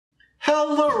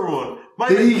Hello everyone, my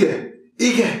name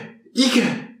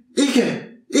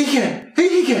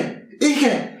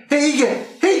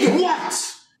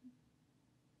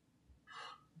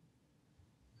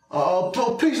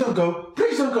What? Please don't go.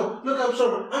 Please don't go. Look, I'm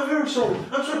sorry. I'm very sorry.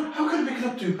 I'm sorry. How can I make it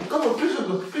up to you? Come on, please don't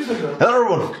go. Please don't go. Hello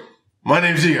everyone, my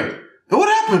name's Ian. And what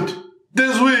happened?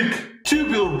 This week,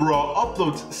 Tubular Bra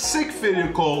uploads sick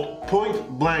video called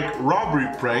Point Blank Robbery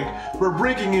Prank, where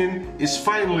breaking in is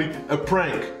finally a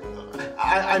prank.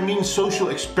 I mean social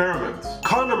experiment.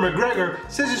 Conor McGregor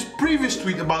says his previous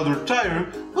tweet about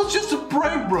retiring was just a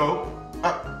prank, bro.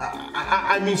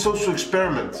 I mean social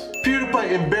experiment.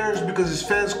 PewDiePie embarrassed because his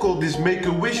fans called this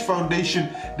Make-A-Wish Foundation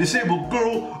disabled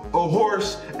girl a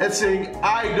horse and saying,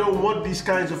 I don't want these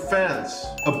kinds of fans.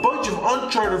 A bunch of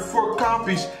Uncharted 4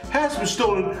 copies has been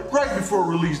stolen right before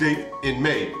release date in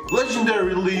May.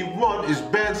 Legendary Lee 1 is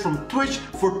banned from Twitch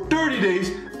for 30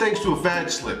 days thanks to a VAG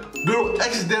slip. Girl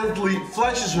accidentally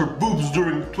flashes her boobs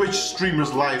during Twitch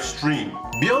streamer's live stream.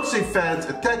 Beyonce fans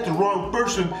attacked the wrong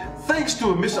person thanks to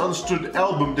a misunderstood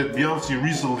album that Beyonce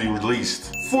recently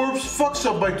released. Forbes fucks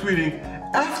up by tweeting,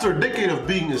 after a decade of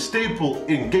being a staple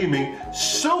in gaming,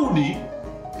 Sony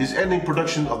is ending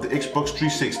production of the Xbox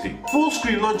 360.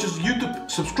 Fullscreen launches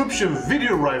YouTube subscription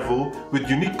video rival with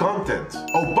unique content.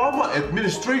 Obama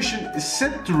administration is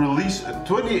set to release a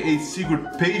 28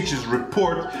 secret pages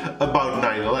report about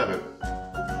 9/11.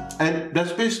 And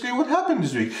that's basically what happened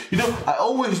this week. You know, I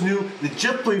always knew that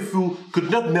jet plane fuel could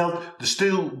not melt the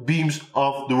steel beams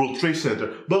of the World Trade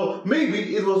Center. But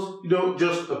maybe it was, you know,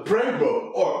 just a prank,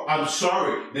 bro. Or, I'm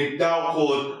sorry, they now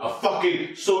call it a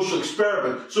fucking social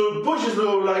experiment. So the Bushes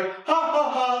go like, ha ha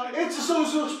ha, it's a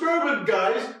social experiment,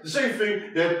 guys. The same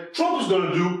thing that Trump is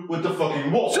gonna do with the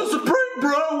fucking wall. It's just a prank,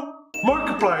 bro.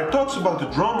 Markiplier talks about the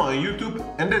drama on YouTube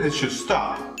and that it should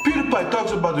stop. PewDiePie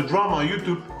talks about the drama on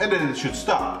YouTube and that it should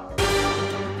stop.